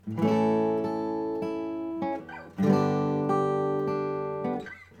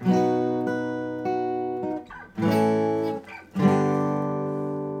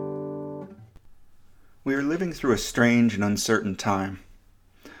We're living through a strange and uncertain time.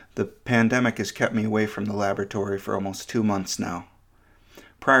 The pandemic has kept me away from the laboratory for almost 2 months now.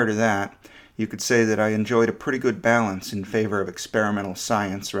 Prior to that, you could say that I enjoyed a pretty good balance in favor of experimental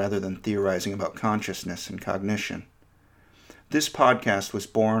science rather than theorizing about consciousness and cognition. This podcast was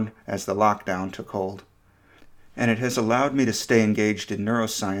born as the lockdown took hold, and it has allowed me to stay engaged in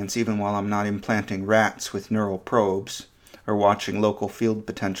neuroscience even while I'm not implanting rats with neural probes or watching local field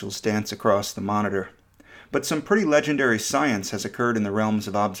potentials dance across the monitor. But some pretty legendary science has occurred in the realms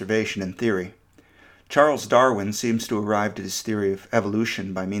of observation and theory. Charles Darwin seems to have arrived at his theory of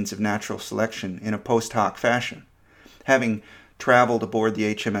evolution by means of natural selection in a post hoc fashion. Having traveled aboard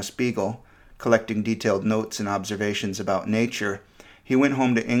the HMS Beagle, collecting detailed notes and observations about nature, he went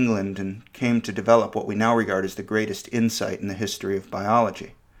home to England and came to develop what we now regard as the greatest insight in the history of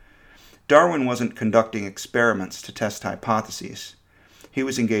biology. Darwin wasn't conducting experiments to test hypotheses. He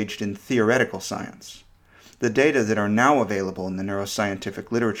was engaged in theoretical science. The data that are now available in the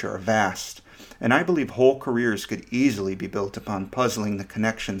neuroscientific literature are vast, and I believe whole careers could easily be built upon puzzling the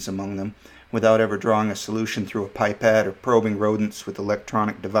connections among them without ever drawing a solution through a pipette or probing rodents with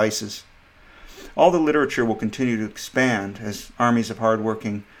electronic devices. All the literature will continue to expand as armies of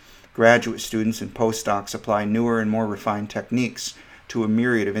hardworking graduate students and postdocs apply newer and more refined techniques to a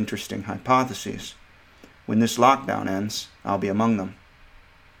myriad of interesting hypotheses. When this lockdown ends, I'll be among them.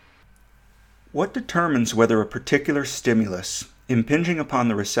 What determines whether a particular stimulus, impinging upon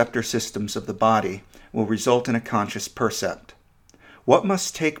the receptor systems of the body, will result in a conscious percept? What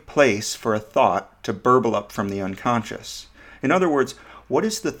must take place for a thought to burble up from the unconscious? In other words, what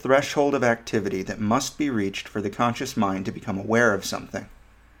is the threshold of activity that must be reached for the conscious mind to become aware of something?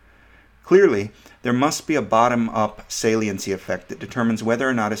 Clearly, there must be a bottom-up saliency effect that determines whether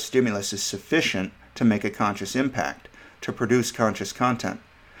or not a stimulus is sufficient to make a conscious impact, to produce conscious content.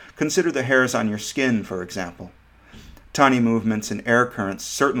 Consider the hairs on your skin, for example. Tiny movements and air currents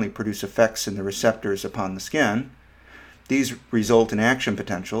certainly produce effects in the receptors upon the skin. These result in action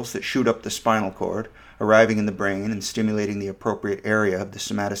potentials that shoot up the spinal cord, arriving in the brain and stimulating the appropriate area of the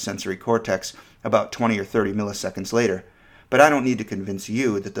somatosensory cortex about 20 or 30 milliseconds later. But I don't need to convince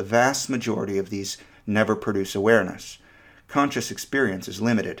you that the vast majority of these never produce awareness. Conscious experience is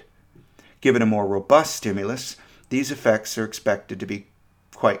limited. Given a more robust stimulus, these effects are expected to be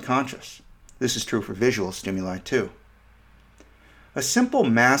quite conscious. This is true for visual stimuli too. A simple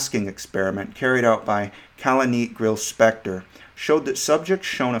masking experiment carried out by Kalaneet Grill-Spector showed that subjects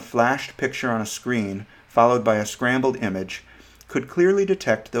shown a flashed picture on a screen followed by a scrambled image could clearly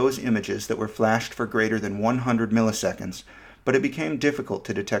detect those images that were flashed for greater than 100 milliseconds, but it became difficult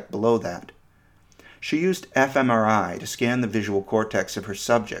to detect below that. She used fMRI to scan the visual cortex of her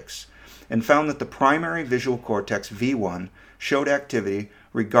subjects and found that the primary visual cortex V1 showed activity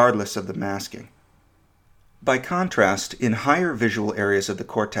regardless of the masking. By contrast, in higher visual areas of the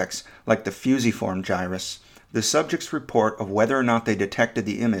cortex, like the fusiform gyrus, the subject's report of whether or not they detected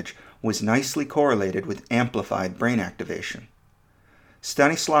the image was nicely correlated with amplified brain activation.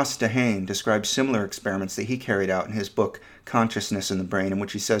 Stanislas Dehaene describes similar experiments that he carried out in his book Consciousness in the Brain, in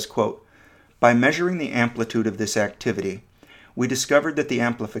which he says, quote, "By measuring the amplitude of this activity, we discovered that the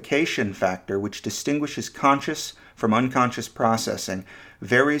amplification factor, which distinguishes conscious from unconscious processing,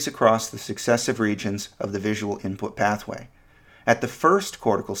 varies across the successive regions of the visual input pathway. At the first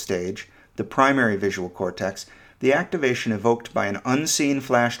cortical stage, the primary visual cortex, the activation evoked by an unseen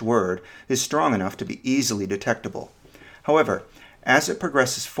flashed word is strong enough to be easily detectable. However, as it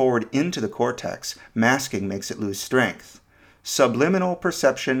progresses forward into the cortex, masking makes it lose strength. Subliminal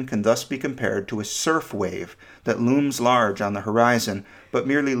perception can thus be compared to a surf wave that looms large on the horizon but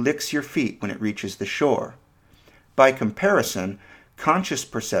merely licks your feet when it reaches the shore. By comparison, conscious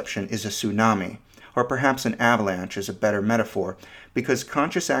perception is a tsunami, or perhaps an avalanche is a better metaphor, because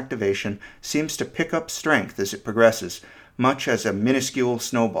conscious activation seems to pick up strength as it progresses, much as a minuscule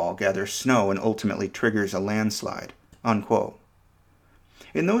snowball gathers snow and ultimately triggers a landslide." Unquote.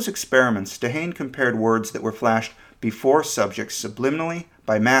 In those experiments, Dehaene compared words that were flashed before subjects subliminally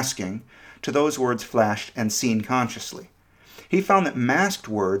by masking to those words flashed and seen consciously. He found that masked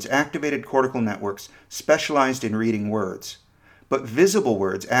words activated cortical networks specialized in reading words, but visible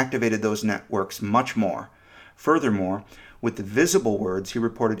words activated those networks much more. Furthermore, with the visible words, he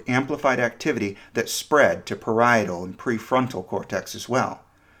reported amplified activity that spread to parietal and prefrontal cortex as well.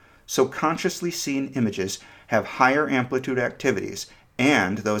 So consciously seen images have higher amplitude activities,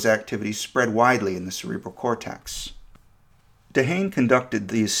 and those activities spread widely in the cerebral cortex. Dehaene conducted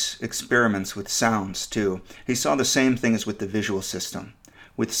these experiments with sounds, too. He saw the same thing as with the visual system.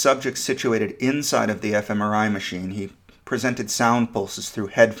 With subjects situated inside of the fMRI machine, he presented sound pulses through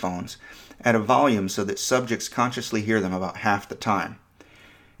headphones at a volume so that subjects consciously hear them about half the time.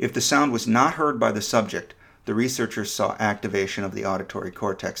 If the sound was not heard by the subject, the researchers saw activation of the auditory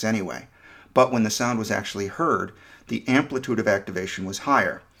cortex anyway. But when the sound was actually heard, the amplitude of activation was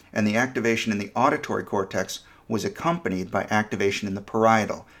higher, and the activation in the auditory cortex was accompanied by activation in the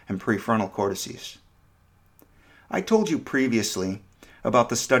parietal and prefrontal cortices. I told you previously about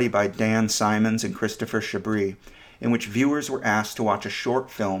the study by Dan Simons and Christopher Chabris, in which viewers were asked to watch a short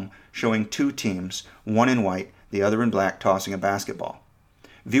film showing two teams, one in white, the other in black, tossing a basketball.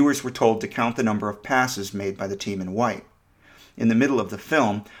 Viewers were told to count the number of passes made by the team in white. In the middle of the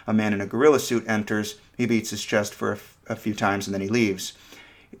film, a man in a gorilla suit enters, he beats his chest for a few times, and then he leaves.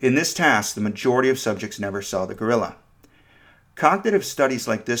 In this task, the majority of subjects never saw the gorilla. Cognitive studies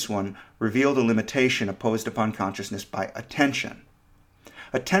like this one reveal the limitation imposed upon consciousness by attention.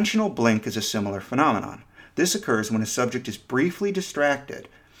 Attentional blink is a similar phenomenon. This occurs when a subject is briefly distracted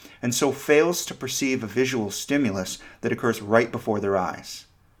and so fails to perceive a visual stimulus that occurs right before their eyes.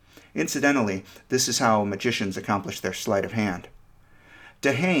 Incidentally, this is how magicians accomplish their sleight of hand.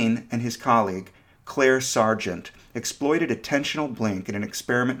 Dehaene and his colleague, Claire Sargent, exploited attentional blink in an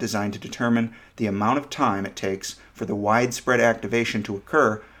experiment designed to determine the amount of time it takes for the widespread activation to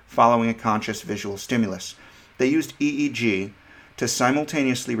occur following a conscious visual stimulus. They used EEG to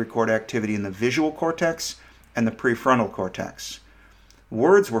simultaneously record activity in the visual cortex and the prefrontal cortex.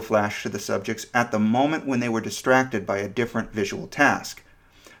 Words were flashed to the subjects at the moment when they were distracted by a different visual task.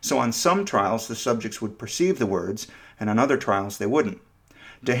 So on some trials, the subjects would perceive the words, and on other trials, they wouldn't.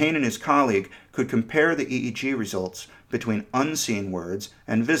 Dehaene and his colleague could compare the EEG results between unseen words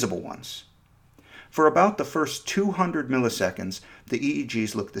and visible ones. For about the first 200 milliseconds, the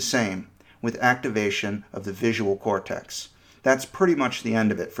EEGs looked the same, with activation of the visual cortex. That's pretty much the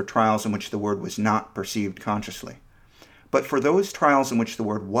end of it for trials in which the word was not perceived consciously. But for those trials in which the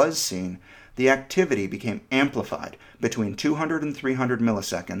word was seen, the activity became amplified between 200 and 300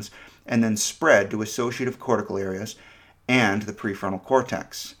 milliseconds and then spread to associative cortical areas and the prefrontal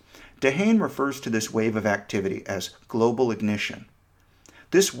cortex. Dehaene refers to this wave of activity as global ignition.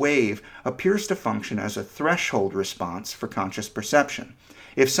 This wave appears to function as a threshold response for conscious perception.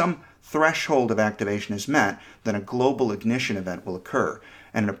 If some threshold of activation is met, then a global ignition event will occur,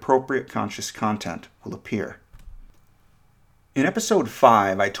 and an appropriate conscious content will appear. In episode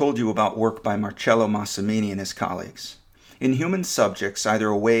 5, I told you about work by Marcello Massimini and his colleagues. In human subjects, either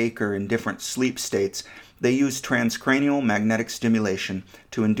awake or in different sleep states, they use transcranial magnetic stimulation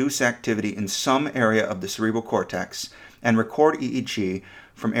to induce activity in some area of the cerebral cortex and record EEG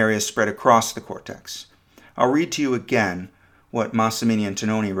from areas spread across the cortex. I'll read to you again what Massimini and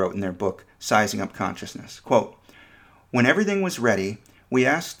Tononi wrote in their book, Sizing Up Consciousness. Quote, "When everything was ready, we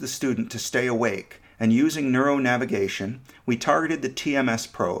asked the student to stay awake, and using neuronavigation, we targeted the TMS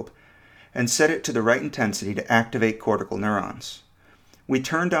probe and set it to the right intensity to activate cortical neurons. We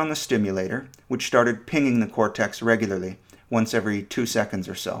turned on the stimulator, which started pinging the cortex regularly, once every 2 seconds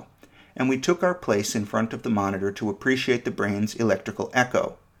or so, and we took our place in front of the monitor to appreciate the brain's electrical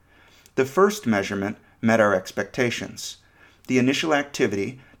echo. The first measurement met our expectations. The initial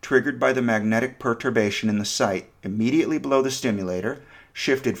activity, triggered by the magnetic perturbation in the site immediately below the stimulator,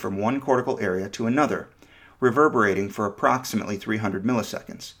 shifted from one cortical area to another, reverberating for approximately 300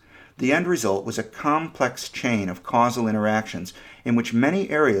 milliseconds. The end result was a complex chain of causal interactions in which many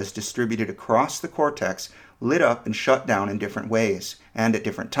areas distributed across the cortex lit up and shut down in different ways and at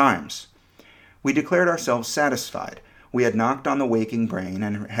different times. We declared ourselves satisfied. We had knocked on the waking brain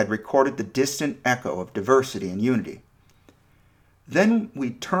and had recorded the distant echo of diversity and unity. Then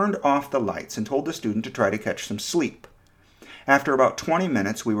we turned off the lights and told the student to try to catch some sleep. After about 20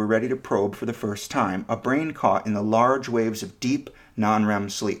 minutes, we were ready to probe for the first time a brain caught in the large waves of deep, non-REM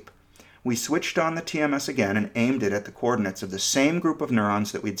sleep. We switched on the TMS again and aimed it at the coordinates of the same group of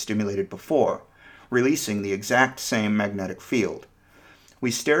neurons that we'd stimulated before, releasing the exact same magnetic field.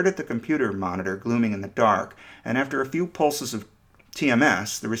 We stared at the computer monitor glooming in the dark, and after a few pulses of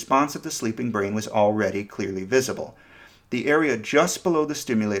TMS, the response of the sleeping brain was already clearly visible. The area just below the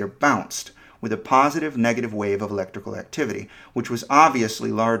stimulator bounced, with a positive-negative wave of electrical activity, which was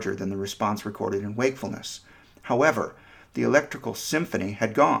obviously larger than the response recorded in wakefulness. However, the electrical symphony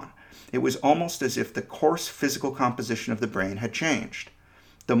had gone. It was almost as if the coarse physical composition of the brain had changed.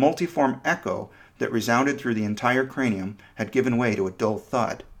 The multiform echo that resounded through the entire cranium had given way to a dull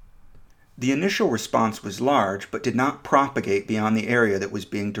thud. The initial response was large, but did not propagate beyond the area that was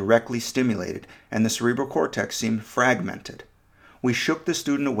being directly stimulated, and the cerebral cortex seemed fragmented. We shook the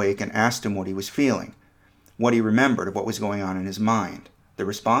student awake and asked him what he was feeling, what he remembered of what was going on in his mind. The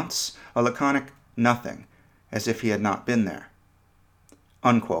response? A laconic nothing, as if he had not been there."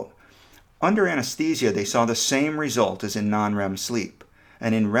 Unquote. Under anesthesia, they saw the same result as in non-REM sleep,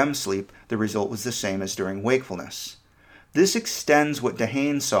 and in REM sleep, the result was the same as during wakefulness. This extends what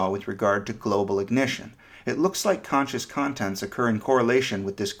Dehane saw with regard to global ignition. It looks like conscious contents occur in correlation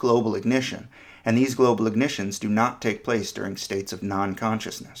with this global ignition, and these global ignitions do not take place during states of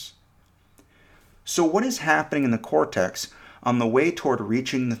non-consciousness. So what is happening in the cortex on the way toward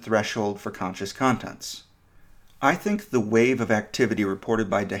reaching the threshold for conscious contents? I think the wave of activity reported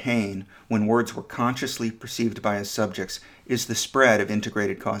by Dehane when words were consciously perceived by his subjects is the spread of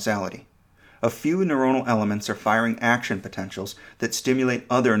integrated causality. A few neuronal elements are firing action potentials that stimulate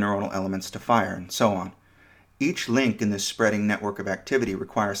other neuronal elements to fire, and so on. Each link in this spreading network of activity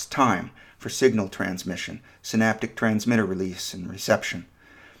requires time for signal transmission, synaptic transmitter release, and reception.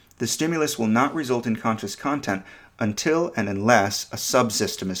 The stimulus will not result in conscious content until and unless a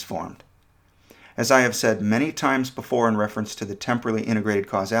subsystem is formed. As I have said many times before in reference to the temporally integrated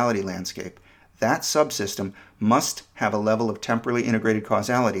causality landscape, that subsystem must have a level of temporally integrated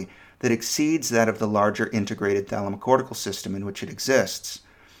causality that exceeds that of the larger integrated thalamocortical system in which it exists.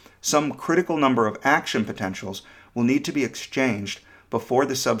 Some critical number of action potentials will need to be exchanged before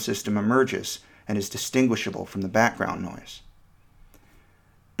the subsystem emerges and is distinguishable from the background noise.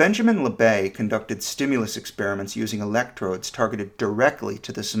 Benjamin Lebet conducted stimulus experiments using electrodes targeted directly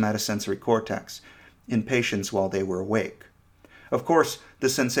to the somatosensory cortex in patients while they were awake. Of course, the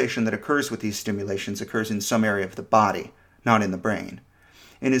sensation that occurs with these stimulations occurs in some area of the body, not in the brain.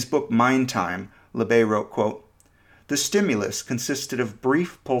 In his book Mind Time, Lebet wrote, quote, "The stimulus consisted of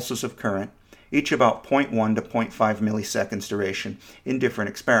brief pulses of current, each about 0.1 to 0.5 milliseconds duration, in different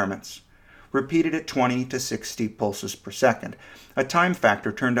experiments, repeated at 20 to 60 pulses per second. A time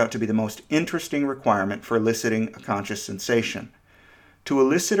factor turned out to be the most interesting requirement for eliciting a conscious sensation. To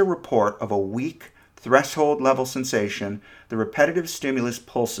elicit a report of a weak, threshold-level sensation, the repetitive stimulus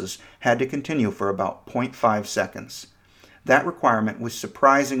pulses had to continue for about 0.5 seconds. That requirement was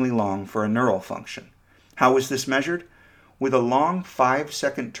surprisingly long for a neural function. How was this measured? With a long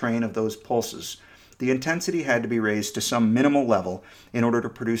 5-second train of those pulses, the intensity had to be raised to some minimal level in order to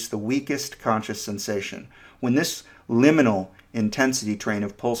produce the weakest conscious sensation. When this liminal intensity train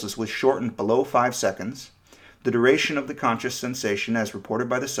of pulses was shortened below 5 seconds, the duration of the conscious sensation, as reported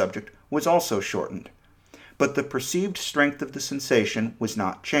by the subject, was also shortened. But the perceived strength of the sensation was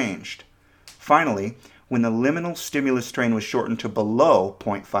not changed. Finally, when the liminal stimulus train was shortened to below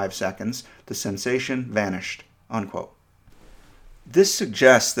 0.5 seconds, the sensation vanished." Unquote. This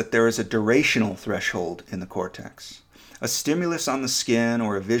suggests that there is a durational threshold in the cortex. A stimulus on the skin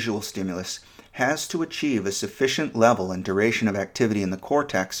or a visual stimulus has to achieve a sufficient level and duration of activity in the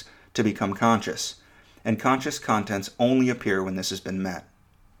cortex to become conscious, and conscious contents only appear when this has been met.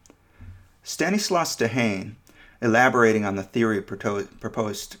 Stanislas Dehane, elaborating on the theory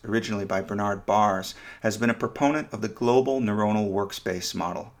proposed originally by Bernard Bars, has been a proponent of the Global Neuronal Workspace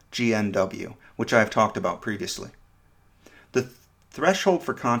Model, GNW, which I have talked about previously. The threshold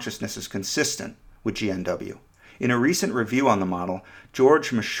for consciousness is consistent with GNW. In a recent review on the model, George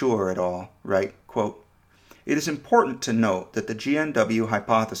Mashour et al. Write, quote, "It is important to note that the GNW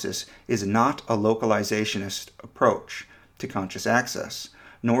hypothesis is not a localizationist approach to conscious access,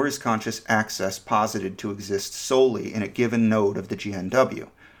 nor is conscious access posited to exist solely in a given node of the GNW.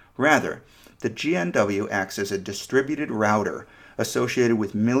 Rather, the GNW acts as a distributed router associated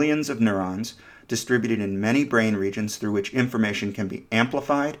with millions of neurons distributed in many brain regions through which information can be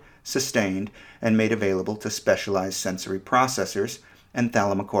amplified, sustained, and made available to specialized sensory processors and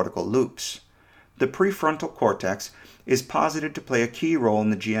thalamocortical loops. The prefrontal cortex is posited to play a key role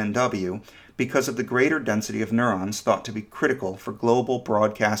in the GNW because of the greater density of neurons thought to be critical for global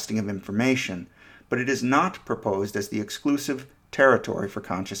broadcasting of information, but it is not proposed as the exclusive territory for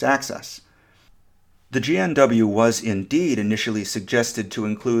conscious access. The GNW was indeed initially suggested to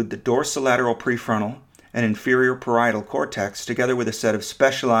include the dorsolateral prefrontal and inferior parietal cortex together with a set of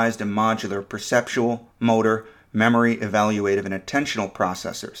specialized and modular perceptual, motor, memory, evaluative, and attentional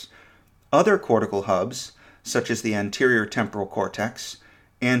processors. Other cortical hubs, such as the anterior temporal cortex,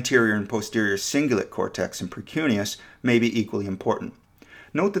 anterior and posterior cingulate cortex, and precuneus, may be equally important.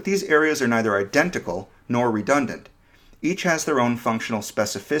 Note that these areas are neither identical nor redundant. Each has their own functional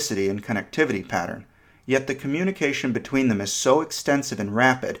specificity and connectivity pattern, yet the communication between them is so extensive and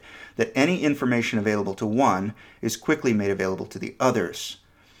rapid that any information available to one is quickly made available to the others.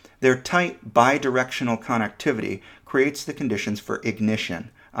 Their tight bidirectional connectivity creates the conditions for ignition,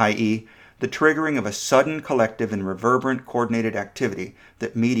 i.e., the triggering of a sudden collective and reverberant coordinated activity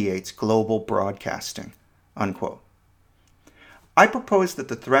that mediates global broadcasting." Unquote. I propose that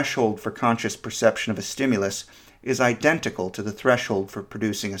the threshold for conscious perception of a stimulus is identical to the threshold for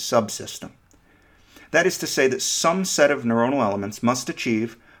producing a subsystem. That is to say that some set of neuronal elements must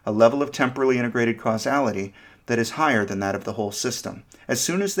achieve a level of temporally integrated causality that is higher than that of the whole system. As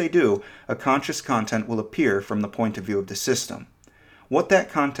soon as they do, a conscious content will appear from the point of view of the system. What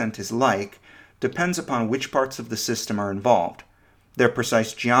that content is like depends upon which parts of the system are involved, their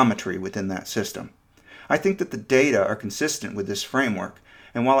precise geometry within that system. I think that the data are consistent with this framework,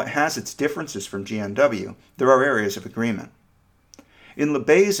 and while it has its differences from GNW, there are areas of agreement. In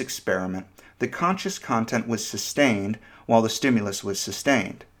Lebes's experiment, the conscious content was sustained while the stimulus was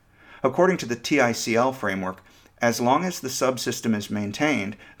sustained. According to the TICL framework, as long as the subsystem is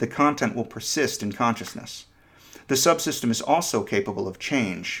maintained, the content will persist in consciousness. The subsystem is also capable of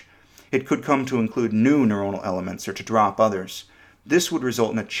change. It could come to include new neuronal elements or to drop others. This would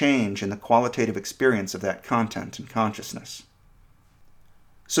result in a change in the qualitative experience of that content in consciousness.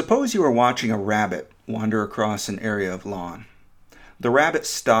 Suppose you are watching a rabbit wander across an area of lawn. The rabbit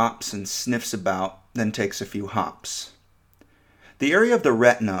stops and sniffs about, then takes a few hops. The area of the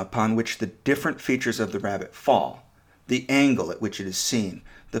retina upon which the different features of the rabbit fall, the angle at which it is seen,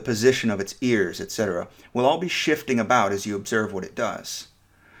 the position of its ears, etc., will all be shifting about as you observe what it does.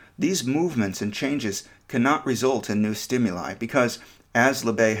 These movements and changes cannot result in new stimuli because, as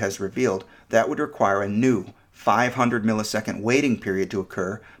Lebes has revealed, that would require a new 500 millisecond waiting period to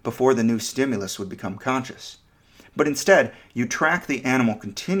occur before the new stimulus would become conscious. But instead, you track the animal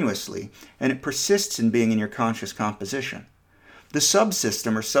continuously, and it persists in being in your conscious composition. The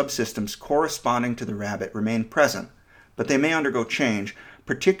subsystem or subsystems corresponding to the rabbit remain present, but they may undergo change,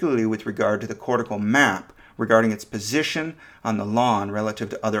 particularly with regard to the cortical map regarding its position on the lawn relative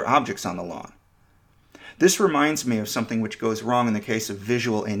to other objects on the lawn. This reminds me of something which goes wrong in the case of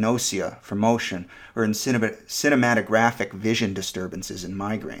visual anosia for motion or in cinematographic vision disturbances in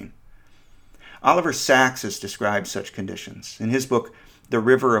migraine. Oliver Sacks has described such conditions. In his book, The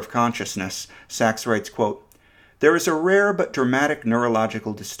River of Consciousness, Sacks writes, quote, "There is a rare but dramatic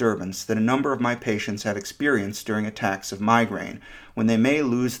neurological disturbance that a number of my patients have experienced during attacks of migraine, when they may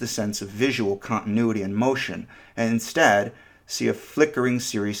lose the sense of visual continuity and motion, and instead see a flickering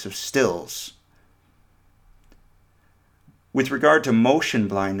series of stills." With regard to motion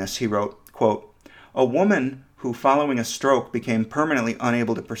blindness, he wrote, quote, "A woman who, following a stroke, became permanently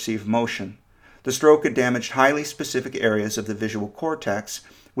unable to perceive motion. The stroke had damaged highly specific areas of the visual cortex,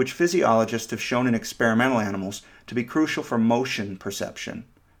 which physiologists have shown in experimental animals to be crucial for motion perception."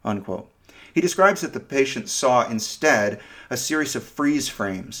 Unquote. He describes that the patient saw instead a series of freeze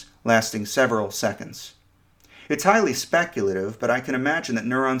frames lasting several seconds. It's highly speculative, but I can imagine that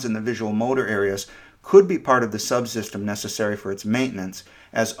neurons in the visual motor areas could be part of the subsystem necessary for its maintenance,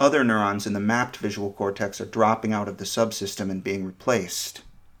 as other neurons in the mapped visual cortex are dropping out of the subsystem and being replaced.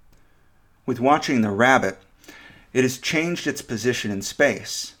 With watching the rabbit, it has changed its position in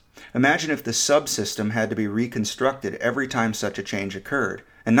space. Imagine if the subsystem had to be reconstructed every time such a change occurred,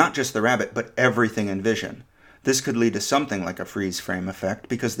 and not just the rabbit, but everything in vision. This could lead to something like a freeze frame effect,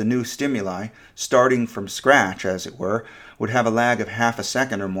 because the new stimuli, starting from scratch, as it were, would have a lag of half a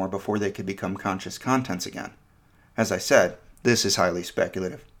second or more before they could become conscious contents again. As I said, this is highly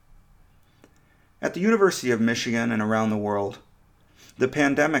speculative. At the University of Michigan and around the world, the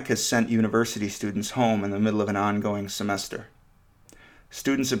pandemic has sent university students home in the middle of an ongoing semester.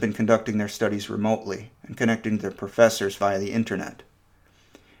 Students have been conducting their studies remotely and connecting to their professors via the internet.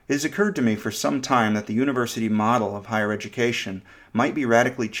 It has occurred to me for some time that the university model of higher education might be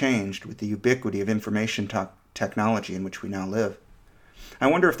radically changed with the ubiquity of information technology in which we now live. I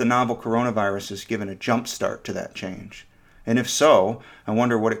wonder if the novel coronavirus has given a jump start to that change. And if so, I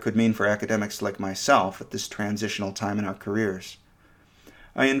wonder what it could mean for academics like myself at this transitional time in our careers.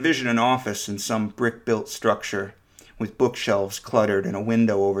 I envision an office in some brick-built structure, with bookshelves cluttered and a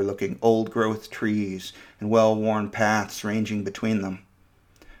window overlooking old-growth trees and well-worn paths ranging between them.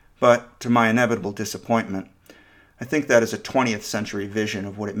 But, to my inevitable disappointment, I think that is a 20th century vision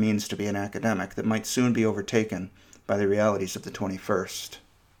of what it means to be an academic that might soon be overtaken by the realities of the 21st.